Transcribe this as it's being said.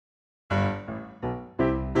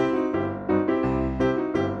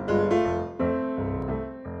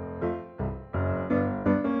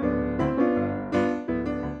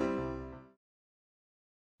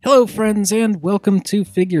Hello friends, and welcome to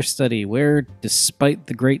Figure Study, where despite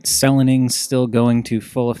the great selling still going to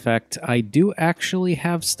full effect, I do actually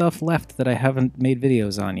have stuff left that I haven't made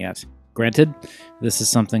videos on yet. Granted, this is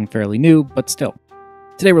something fairly new, but still.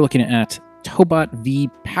 Today we're looking at Tobot v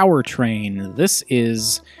Powertrain. This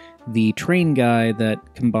is the train guy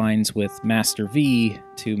that combines with Master V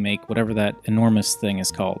to make whatever that enormous thing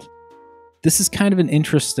is called. This is kind of an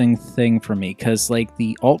interesting thing for me, because, like,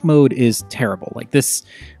 the alt mode is terrible. Like, this,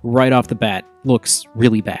 right off the bat, looks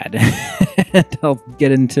really bad. And I'll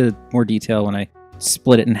get into more detail when I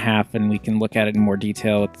split it in half, and we can look at it in more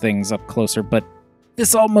detail with things up closer, but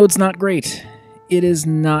this alt mode's not great. It is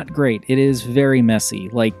not great. It is very messy.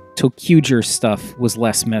 Like, Tokuger stuff was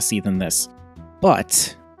less messy than this.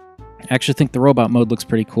 But I actually think the robot mode looks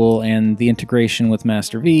pretty cool, and the integration with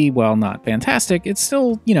Master V, while not fantastic, it's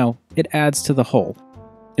still, you know, it adds to the whole.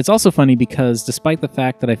 It's also funny because despite the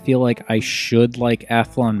fact that I feel like I should like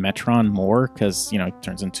Athlon Metron more, because, you know, it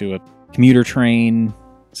turns into a commuter train,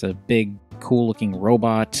 it's a big, cool-looking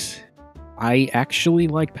robot, I actually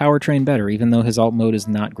like Powertrain better, even though his alt mode is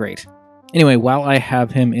not great. Anyway, while I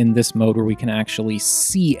have him in this mode where we can actually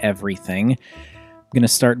see everything, I'm going to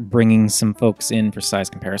start bringing some folks in for size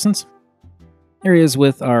comparisons. Here he is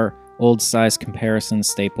with our old size comparison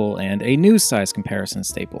staple and a new size comparison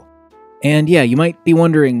staple. And yeah, you might be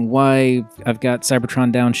wondering why I've got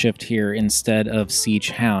Cybertron Downshift here instead of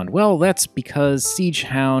Siege Hound. Well, that's because Siege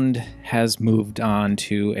Hound has moved on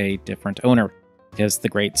to a different owner, because the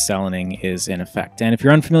Great Selening is in effect. And if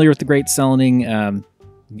you're unfamiliar with the Great Selening,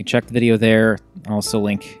 you can check the video there. I'll also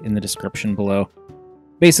link in the description below.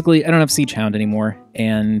 Basically, I don't have Siege Hound anymore,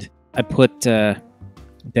 and I put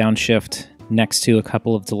Downshift next to a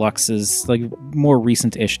couple of deluxes, like more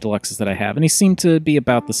recent-ish deluxes that I have, and he seemed to be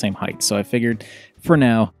about the same height, so I figured, for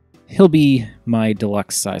now, he'll be my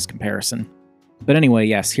deluxe size comparison. But anyway,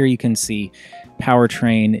 yes, here you can see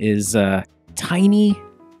Powertrain is tiny,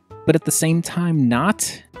 but at the same time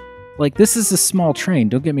not. Like, this is a small train,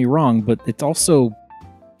 don't get me wrong, but it's also,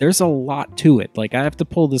 there's a lot to it. Like, I have to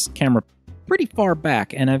pull this camera pretty far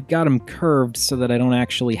back, and I've got them curved so that I don't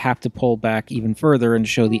actually have to pull back even further and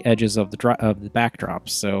show the edges of the backdrop.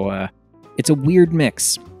 So it's a weird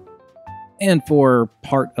mix. And for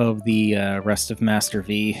part of the rest of Master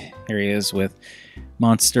V, here he is with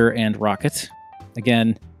Monster and Rocket.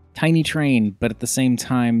 Again, tiny train, but at the same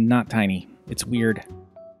time, not tiny. It's weird.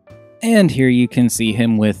 And here you can see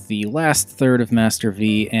him with the last third of Master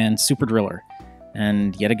V and Super Driller.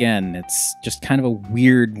 And yet again, it's just kind of a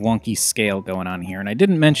weird, wonky scale going on here. And I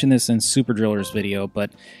didn't mention this in Super Driller's video,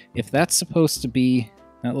 but if that's supposed to be,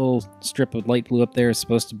 that little strip of light blue up there is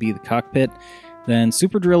supposed to be the cockpit, then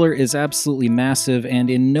Super Driller is absolutely massive and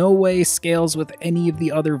in no way scales with any of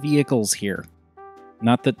the other vehicles here.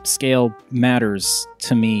 Not that scale matters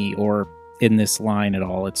to me or in this line at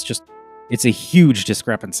all. It's just, it's a huge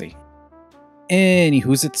discrepancy.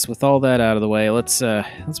 Anyhoozits, with all that out of the way, let's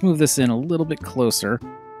move this in a little bit closer,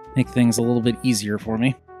 make things a little bit easier for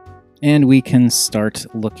me, and we can start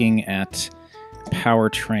looking at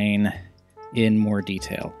Powertrain in more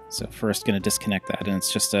detail. So first, going to disconnect that, and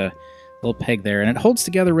it's just a little peg there, and it holds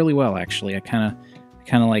together really well. Actually, I kind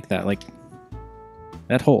of like that. Like,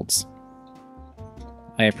 that holds.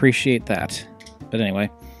 I appreciate that. But anyway,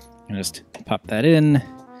 I'm gonna just pop that in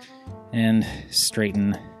and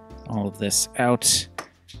straighten all of this out.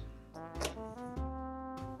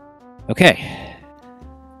 Okay,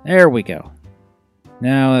 there we go.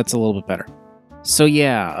 Now that's a little bit better. So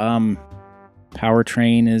yeah,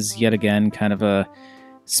 Powertrain is yet again kind of a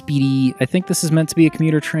speedy, I think this is meant to be a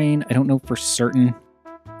commuter train. I don't know for certain.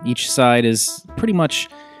 Each side is pretty much,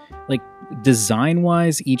 like,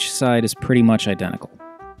 design-wise, each side is pretty much identical.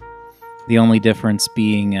 The only difference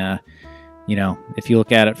being, you know, if you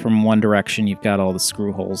look at it from one direction, you've got all the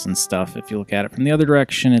screw holes and stuff. If you look at it from the other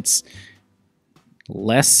direction, it's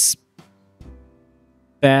less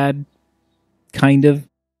bad, kind of.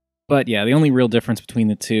 But yeah, the only real difference between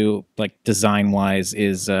the two, like design-wise,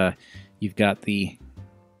 is you've got the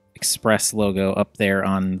Express logo up there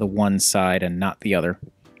on the one side and not the other.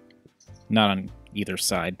 Not on either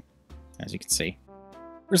side, as you can see.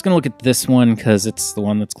 We're just going to look at this one because it's the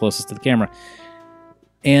one that's closest to the camera.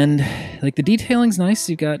 And, like, the detailing's nice.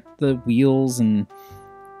 You've got the wheels and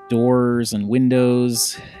doors and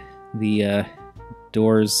windows. The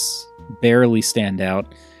doors barely stand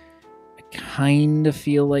out. I kind of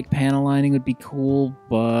feel like panel lining would be cool,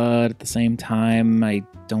 but at the same time, I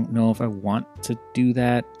don't know if I want to do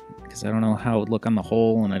that, because I don't know how it would look on the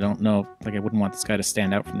whole, and I don't know, like, I wouldn't want this guy to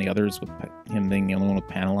stand out from the others with him being the only one with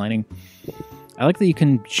panel lining. I like that you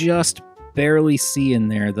can just barely see in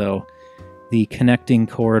there, though, the connecting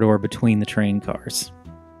corridor between the train cars.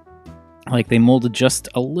 Like, they molded just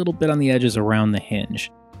a little bit on the edges around the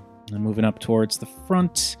hinge. And moving up towards the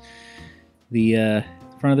front of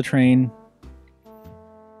the train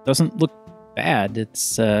doesn't look bad.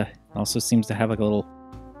 It's also seems to have like a little,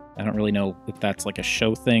 I don't really know if that's like a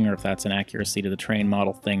show thing or if that's an accuracy to the train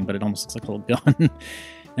model thing, but it almost looks like a little gun.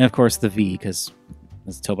 And of course the V, because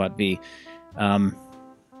it's Tobot V.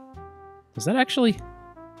 Does that actually...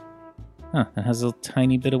 Huh, it has a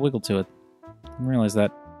tiny bit of wiggle to it. I didn't realize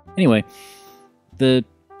that. Anyway, the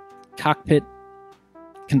cockpit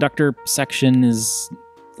conductor section is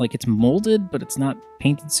like, it's molded, but it's not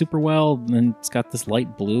painted super well. And then it's got this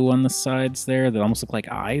light blue on the sides there that almost look like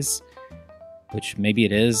eyes, which maybe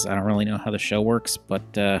it is. I don't really know how the show works, but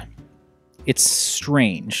it's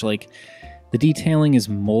strange. Like, the detailing is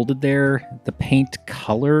molded there. The paint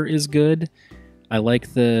color is good. I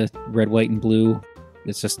like the red, white, and blue.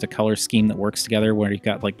 It's just a color scheme that works together where you've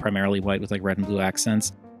got like primarily white with like red and blue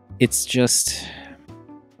accents. It's just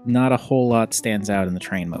not a whole lot stands out in the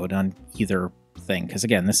train mode on either thing. Because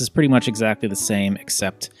again, this is pretty much exactly the same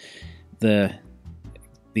except the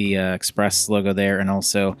Express logo there, and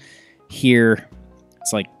also here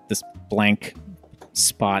it's like this blank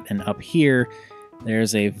spot, and up here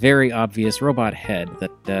there's a very obvious robot head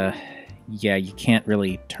that yeah, you can't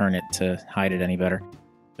really turn it to hide it any better.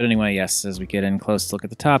 But anyway, yes, as we get in close to look at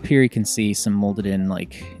the top here, you can see some molded in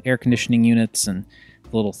like air conditioning units and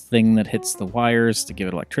the little thing that hits the wires to give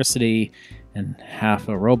it electricity, and half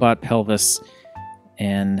a robot pelvis,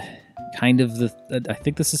 and kind of I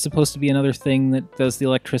think this is supposed to be another thing that does the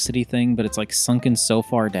electricity thing, but it's like sunken so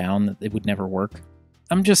far down that it would never work.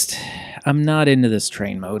 I'm not into this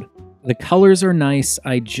train mode. The colors are nice,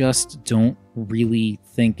 I just don't really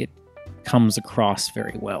think it comes across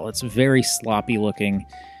very well. It's very sloppy looking.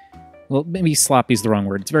 Well, maybe sloppy is the wrong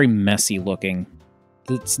word. It's very messy looking.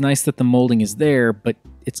 It's nice that the molding is there, but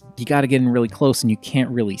you got to get in really close, and you can't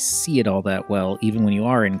really see it all that well, even when you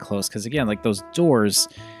are in close. Because again, like those doors,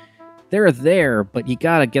 they're there, but you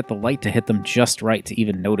got to get the light to hit them just right to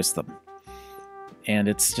even notice them. And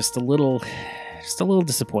it's just a little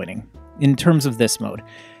disappointing in terms of this mode.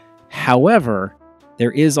 However,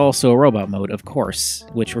 there is also a robot mode, of course,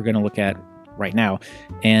 which we're going to look at right now,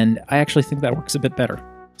 and I actually think that works a bit better.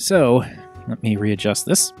 So, let me readjust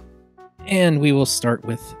this, and we will start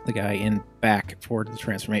with the guy in back for the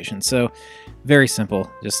transformation. So, very simple.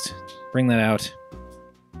 Just bring that out,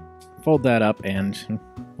 fold that up, and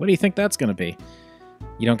what do you think that's going to be?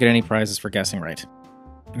 You don't get any prizes for guessing right.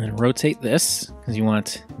 And then rotate this, because you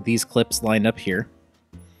want these clips lined up here.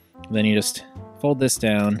 Then you just fold this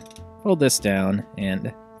down,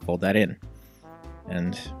 and fold that in.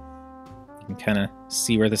 And you can kind of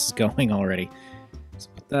see where this is going already. So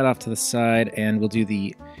put that off to the side, and we'll do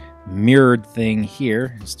the mirrored thing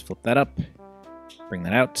here. Just flip that up, bring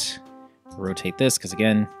that out, rotate this, because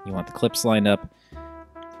again, you want the clips lined up.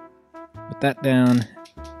 Put that down,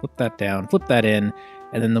 flip that down, flip that in,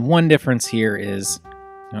 and then the one difference here is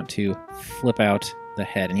you want to flip out the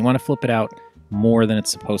head, and you want to flip it out more than it's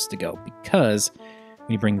supposed to go, because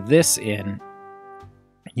when you bring this in,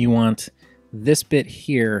 you want this bit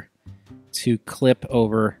here to clip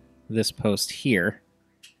over this post here.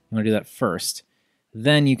 You want to do that first.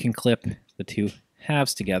 Then you can clip the two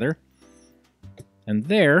halves together. And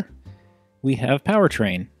there we have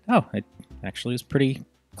powertrain. Oh, it actually is pretty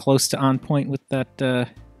close to on point with that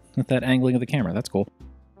angling of the camera. That's cool.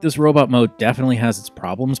 This robot mode definitely has its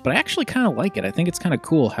problems, but I actually kind of like it. I think it's kind of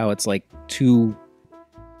cool how it's like two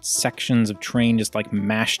sections of train just like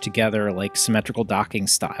mashed together like symmetrical docking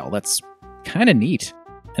style. That's kind of neat.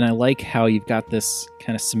 And I like how you've got this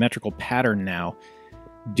kind of symmetrical pattern now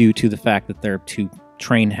due to the fact that there are two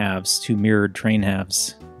train halves, two mirrored train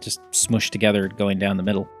halves just smushed together going down the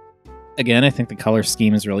middle. Again, I think the color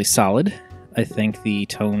scheme is really solid. I think the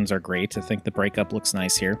tones are great. I think the breakup looks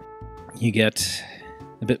nice here. You get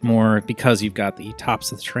a bit more because you've got the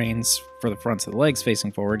tops of the trains for the fronts of the legs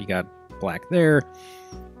facing forward. You got black there,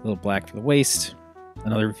 a little black for the waist,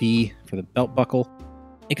 another V for the belt buckle.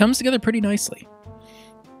 It comes together pretty nicely.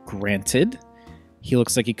 Granted, he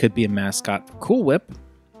looks like he could be a mascot for Cool Whip,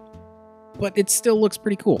 but it still looks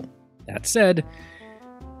pretty cool. That said,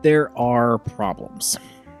 there are problems.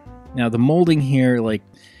 Now, the molding here, like...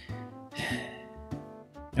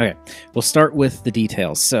 Okay, we'll start with the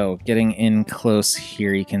details. So, getting in close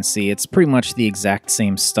here, you can see it's pretty much the exact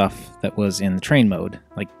same stuff that was in the train mode.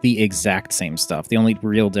 Like, the exact same stuff. The only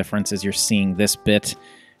real difference is you're seeing this bit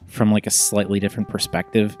from, like, a slightly different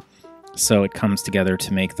perspective. So it comes together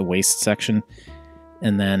to make the waist section.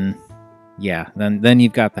 And then, yeah, then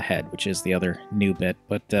you've got the head, which is the other new bit.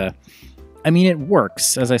 But I mean, it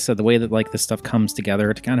works. As I said, the way that like this stuff comes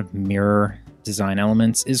together to kind of mirror design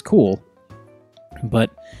elements is cool, but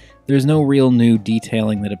there's no real new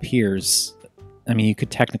detailing that appears. I mean, you could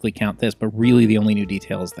technically count this, but really the only new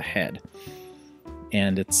detail is the head.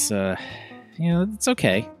 And it's, it's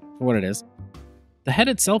okay for what it is. The head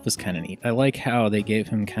itself is kind of neat. I like how they gave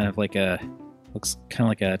him kind of like looks kind of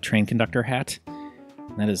like a train conductor hat.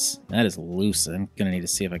 That is loose. I'm going to need to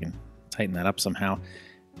see if I can tighten that up somehow.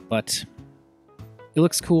 But it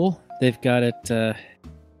looks cool. They've got it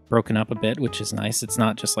broken up a bit, which is nice. It's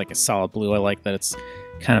not just like a solid blue. I like that it's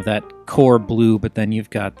kind of that core blue, but then you've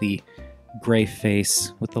got the gray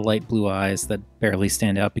face with the light blue eyes that barely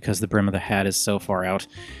stand out because the brim of the hat is so far out.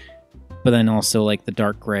 But then also like the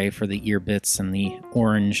dark gray for the ear bits and the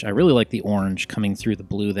orange. I really like the orange coming through the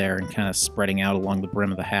blue there and kind of spreading out along the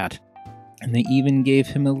brim of the hat. And they even gave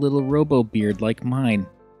him a little robo beard like mine.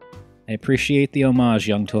 I appreciate the homage,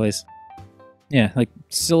 Young Toys. Yeah, like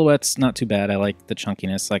silhouette's not too bad. I like the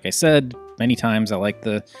chunkiness. Like I said many times, I like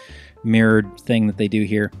the mirrored thing that they do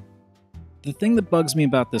here. The thing that bugs me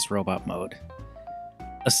about this robot mode,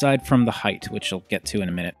 aside from the height, which I'll get to in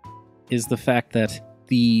a minute, is the fact that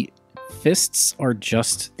the fists are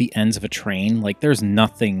just the ends of a train. Like, there's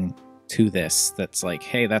nothing to this that's like,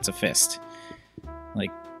 hey, that's a fist. Like,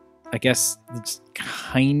 I guess it's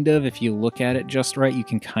kind of, if you look at it just right, you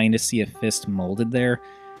can kind of see a fist molded there,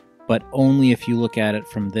 but only if you look at it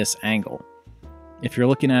from this angle. If you're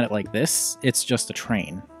looking at it like this, it's just a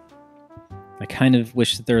train. I kind of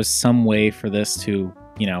wish that there was some way for this to,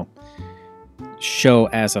 show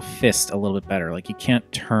as a fist a little bit better. Like, you can't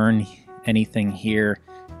turn anything here.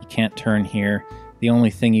 You can't turn here. The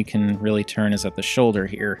only thing you can really turn is at the shoulder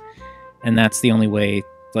here. And that's the only way,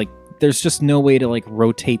 like, there's just no way to, like,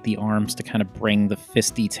 rotate the arms to kind of bring the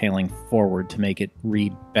fist detailing forward to make it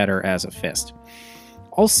read better as a fist.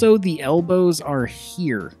 Also, the elbows are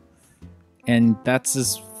here. And that's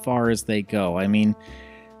as far as they go. I mean,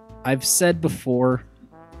 I've said before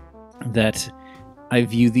that I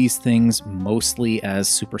view these things mostly as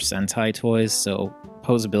Super Sentai toys, so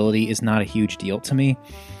posability is not a huge deal to me.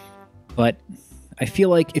 But I feel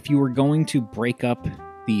like if you were going to break up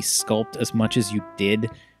the sculpt as much as you did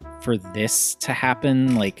for this to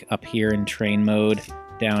happen, like up here in train mode,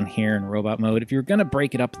 down here in robot mode, if you're going to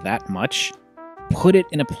break it up that much, put it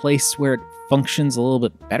in a place where it functions a little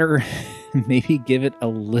bit better. Maybe give it a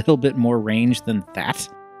little bit more range than that.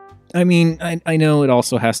 I mean, I know it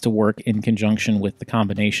also has to work in conjunction with the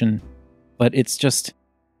combination, but it's just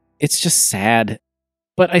sad.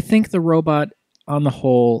 But I think the robot, on the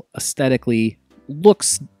whole, aesthetically,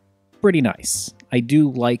 looks pretty nice. I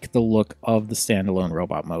do like the look of the standalone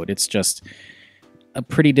robot mode. It's just a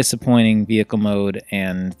pretty disappointing vehicle mode,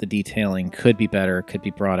 and the detailing could be better, could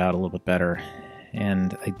be brought out a little bit better.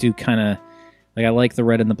 And I do kind of... I like the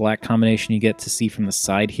red and the black combination you get to see from the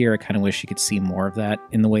side here. I kind of wish you could see more of that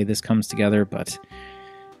in the way this comes together, but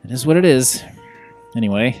it is what it is.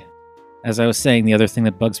 Anyway, as I was saying, the other thing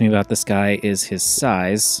that bugs me about this guy is his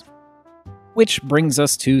size, which brings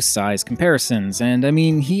us to size comparisons. And I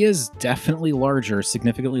mean, he is definitely larger,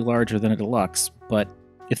 significantly larger than a deluxe, but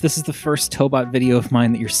if this is the first Tobot video of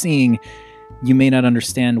mine that you're seeing, you may not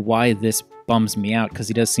understand why this bums me out, because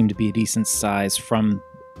he does seem to be a decent size from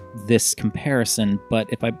this comparison.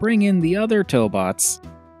 But if I bring in the other Tobots,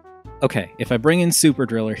 okay, if I bring in Super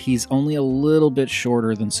Driller, he's only a little bit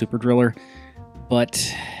shorter than Super Driller, but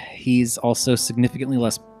he's also significantly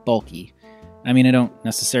less bulky. I mean, I don't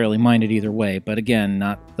necessarily mind it either way, but again,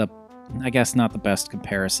 I guess not the best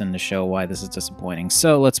comparison to show why this is disappointing.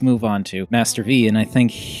 So let's move on to Master V, and I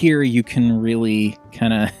think here you can really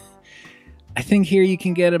here you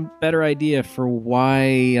can get a better idea for why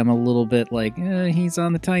I'm a little bit like, he's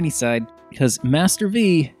on the tiny side. Because Master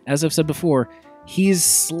V, as I've said before, he's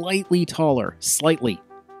slightly taller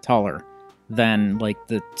than, like,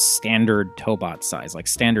 the standard Tobot size. Like,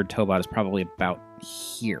 standard Tobot is probably about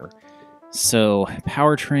here. So,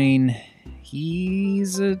 powertrain,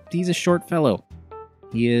 he's a short fellow.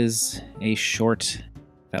 He is a short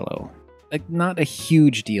fellow. Like, not a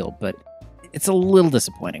huge deal, but it's a little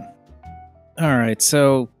disappointing. Alright,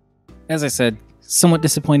 so, as I said, somewhat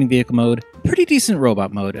disappointing vehicle mode, pretty decent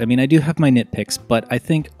robot mode. I mean, I do have my nitpicks, but I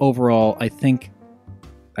think overall,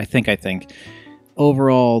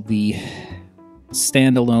 overall, the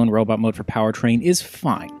standalone robot mode for powertrain is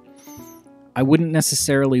fine. I wouldn't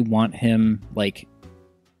necessarily want him, like,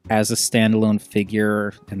 as a standalone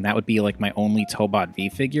figure, and that would be, like, my only Tobot V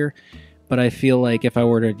figure. But I feel like if I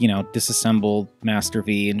were to, disassemble Master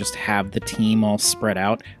V and just have the team all spread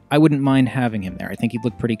out, I wouldn't mind having him there. I think he'd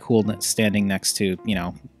look pretty cool standing next to,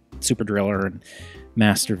 Super Driller and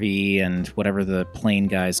Master V and whatever the plane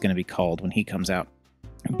guy is going to be called when he comes out.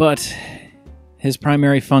 But his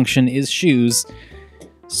primary function is shoes,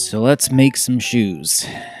 so let's make some shoes.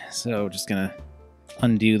 So just going to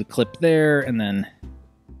undo the clip there, and then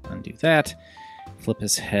undo that. Flip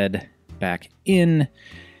his head back in,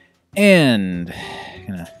 and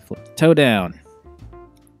going to flip the toe down.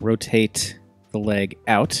 Rotate the leg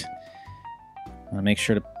out. I'll make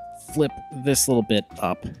sure to flip this little bit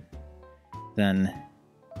up. Then,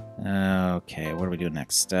 okay, what do we do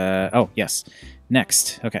next? Oh, yes,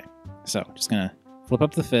 next. Okay, so just gonna flip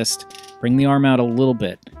up the fist, bring the arm out a little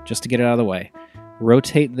bit, just to get it out of the way.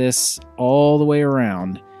 Rotate this all the way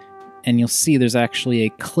around, and you'll see there's actually a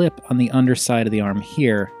clip on the underside of the arm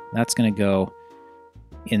here. That's gonna go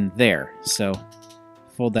in there. So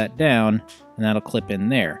fold that down, and that'll clip in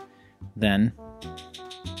there. Then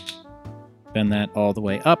bend that all the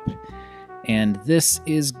way up, and this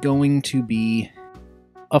is going to be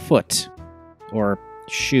a foot, or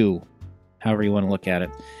shoe, however you want to look at it.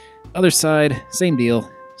 Other side, same deal.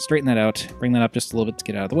 Straighten that out, bring that up just a little bit to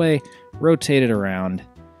get out of the way, rotate it around,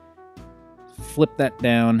 flip that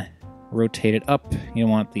down, rotate it up. You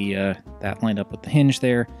want the that lined up with the hinge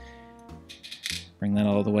there. Bring that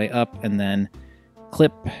all the way up, and then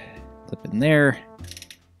clip in there,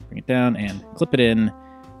 bring it down, and clip it in,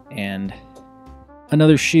 and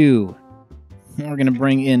another shoe. We're going to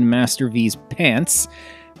bring in Master V's pants,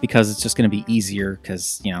 because it's just going to be easier,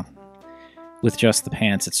 because, you know, with just the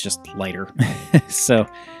pants, it's just lighter. So,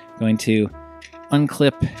 going to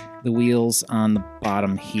unclip the wheels on the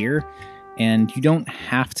bottom here, and you don't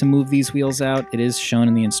have to move these wheels out. It is shown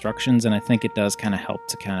in the instructions, and I think it does kind of help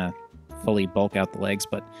to kind of fully bulk out the legs,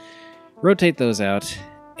 but rotate those out,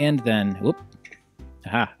 and then, whoop,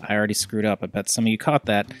 aha, I already screwed up. I bet some of you caught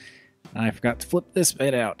that. I forgot to flip this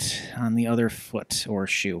bit out on the other foot or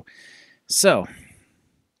shoe. So,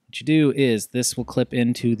 what you do is this will clip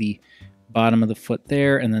into the bottom of the foot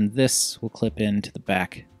there, and then this will clip into the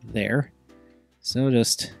back there. So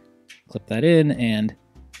just clip that in, and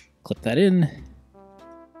clip that in,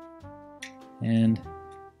 and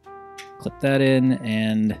clip that in,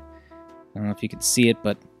 and I don't know if you can see it,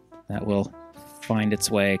 but that will find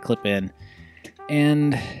its way, clip in.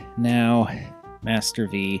 And now Master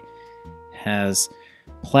V has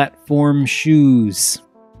platform shoes.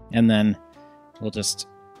 And then we'll just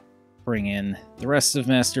bring in the rest of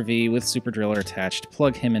Master V with Super Driller attached,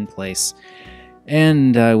 plug him in place,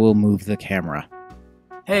 and I will move the camera.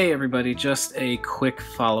 Hey everybody, just a quick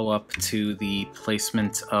follow-up to the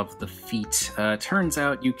placement of the feet. Turns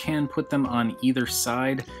out you can put them on either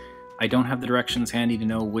side. I don't have the directions handy to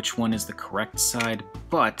know which one is the correct side,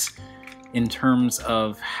 but in terms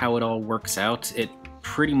of how it all works out, it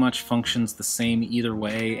pretty much functions the same either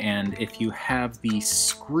way, and if you have the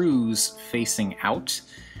screws facing out,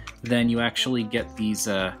 then you actually get these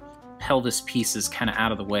pelvis pieces kind of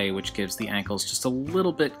out of the way, which gives the ankles just a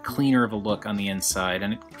little bit cleaner of a look on the inside,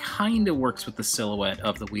 and it kind of works with the silhouette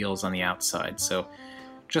of the wheels on the outside, so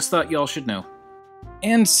just thought y'all should know.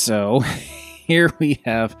 And so, here we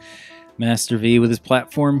have Master V with his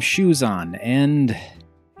platform shoes on, and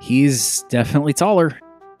he's definitely taller.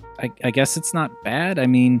 I guess it's not bad. I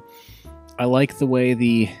mean, I like the way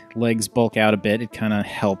the legs bulk out a bit. It kind of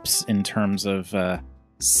helps in terms of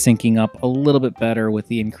syncing up a little bit better with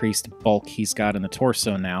the increased bulk he's got in the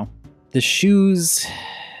torso now. The shoes,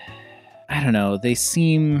 I don't know,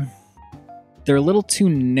 they're a little too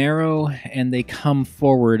narrow, and they come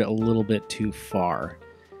forward a little bit too far.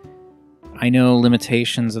 I know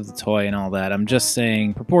limitations of the toy and all that. I'm just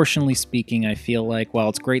saying, proportionally speaking, I feel like while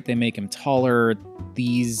it's great they make him taller,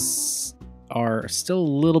 these are still a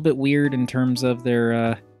little bit weird in terms of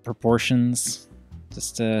their proportions.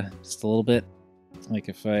 Just a little bit. Like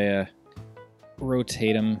if I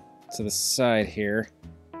rotate them to the side here,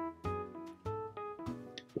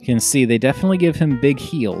 you can see they definitely give him big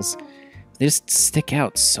heels. They just stick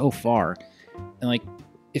out so far. And like,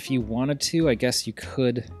 if you wanted to, I guess you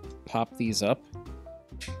could pop these up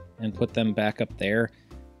and put them back up there,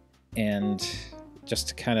 and just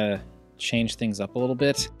to kind of change things up a little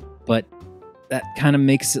bit, but that kind of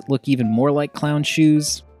makes it look even more like clown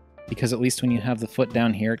shoes, because at least when you have the foot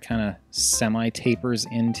down here, it kind of semi-tapers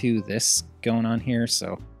into this going on here,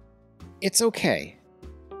 so it's okay.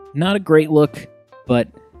 Not a great look, but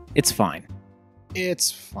it's fine. It's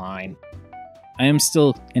fine. I am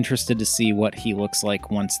still interested to see what he looks like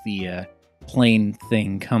once the plane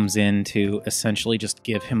thing comes in to essentially just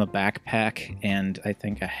give him a backpack and I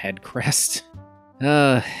think a head crest.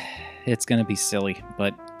 It's gonna be silly,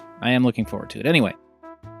 but I am looking forward to it. Anyway,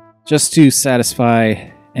 just to satisfy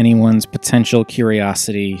anyone's potential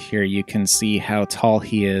curiosity, here you can see how tall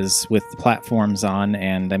he is with the platforms on,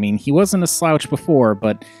 and I mean, he wasn't a slouch before,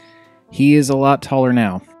 but he is a lot taller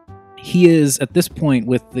now. He is, at this point,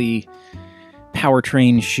 with the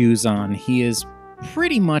powertrain shoes on, he is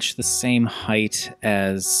pretty much the same height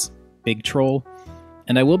as Big Troll,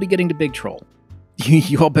 and I will be getting to Big Troll.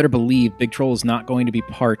 You all better believe Big Troll is not going to be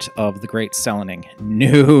part of the Great Selening.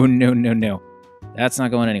 No, no, no, no. That's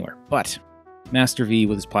not going anywhere. But Master V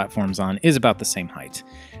with his platforms on is about the same height.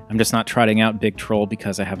 I'm just not trotting out Big Troll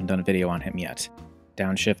because I haven't done a video on him yet.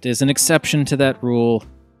 Downshift is an exception to that rule.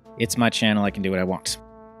 It's my channel, I can do what I want.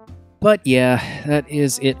 But yeah, that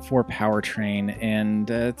is it for Powertrain, and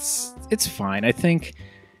it's fine. I think,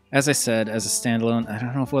 as I said, as a standalone, I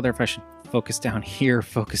don't know whether if I should focus down here,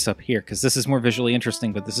 focus up here, because this is more visually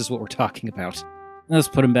interesting, but this is what we're talking about. Let's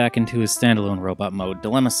put him back into his standalone robot mode.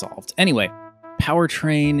 Dilemma solved. Anyway,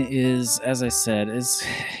 Powertrain is, as I said,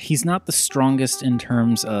 he's not the strongest in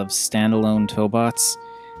terms of standalone Tobots.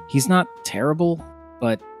 He's not terrible,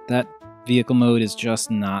 but that vehicle mode is just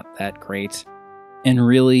not that great. And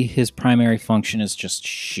really, his primary function is just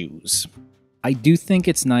shoes. I do think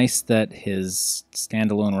it's nice that his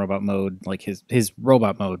standalone robot mode, like his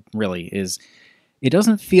robot mode really is, it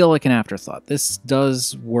doesn't feel like an afterthought. This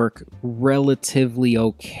does work relatively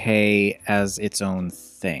okay as its own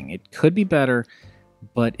thing. It could be better,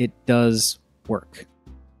 but it does work.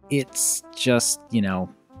 It's just, you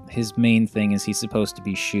know, his main thing is he's supposed to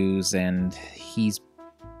be shoes, and he's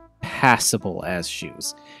passable as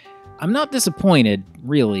shoes. I'm not disappointed,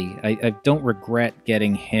 really. I don't regret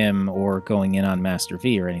getting him or going in on Master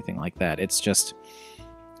V or anything like that. It's just,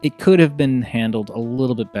 it could have been handled a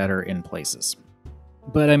little bit better in places.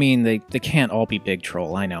 But I mean, they can't all be Big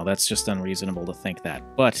Troll. I know, that's just unreasonable to think that.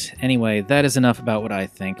 But anyway, that is enough about what I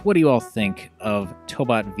think. What do you all think of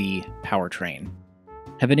Tobot V Powertrain?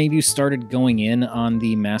 Have any of you started going in on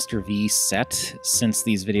the Master V set since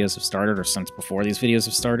these videos have started, or since before these videos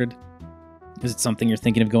have started? Is it something you're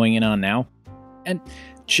thinking of going in on now? And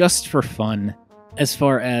just for fun, as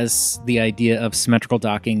far as the idea of symmetrical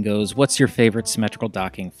docking goes, what's your favorite symmetrical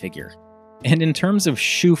docking figure? And in terms of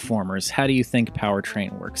shoe formers, how do you think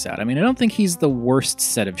Powertrain works out? I mean, I don't think he's the worst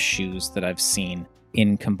set of shoes that I've seen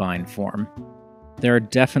in combined form. There are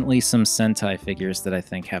definitely some Sentai figures that I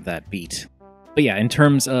think have that beat. But yeah, in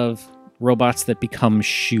terms of robots that become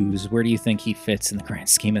shoes, where do you think he fits in the grand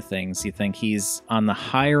scheme of things? Do you think he's on the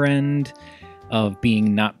higher end of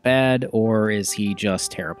being not bad, or is he just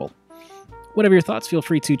terrible? Whatever your thoughts, feel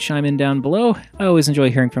free to chime in down below. I always enjoy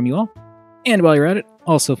hearing from you all. And while you're at it,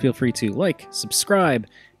 also feel free to like, subscribe.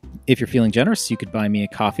 If you're feeling generous, you could buy me a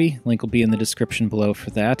coffee. Link will be in the description below for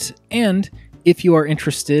that. And if you are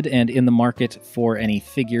interested and in the market for any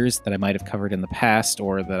figures that I might have covered in the past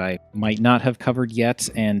or that I might not have covered yet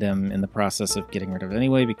and am in the process of getting rid of it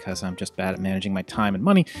anyway because I'm just bad at managing my time and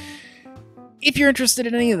money, if you're interested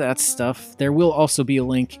in any of that stuff, there will also be a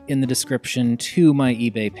link in the description to my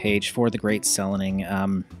eBay page for the Great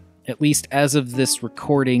Selening, at least as of this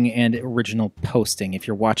recording and original posting. If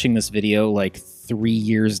you're watching this video like 3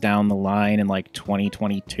 years down the line in like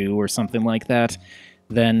 2022 or something like that,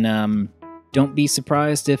 then don't be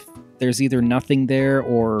surprised if there's either nothing there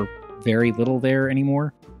or very little there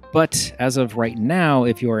anymore. But as of right now,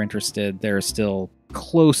 if you are interested, there are still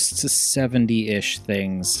close to 70-ish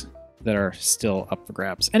things that are still up for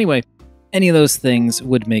grabs. Anyway, any of those things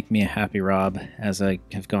would make me a happy Rob, as I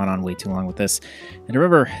have gone on way too long with this. And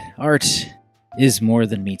remember, art is more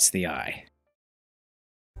than meets the eye.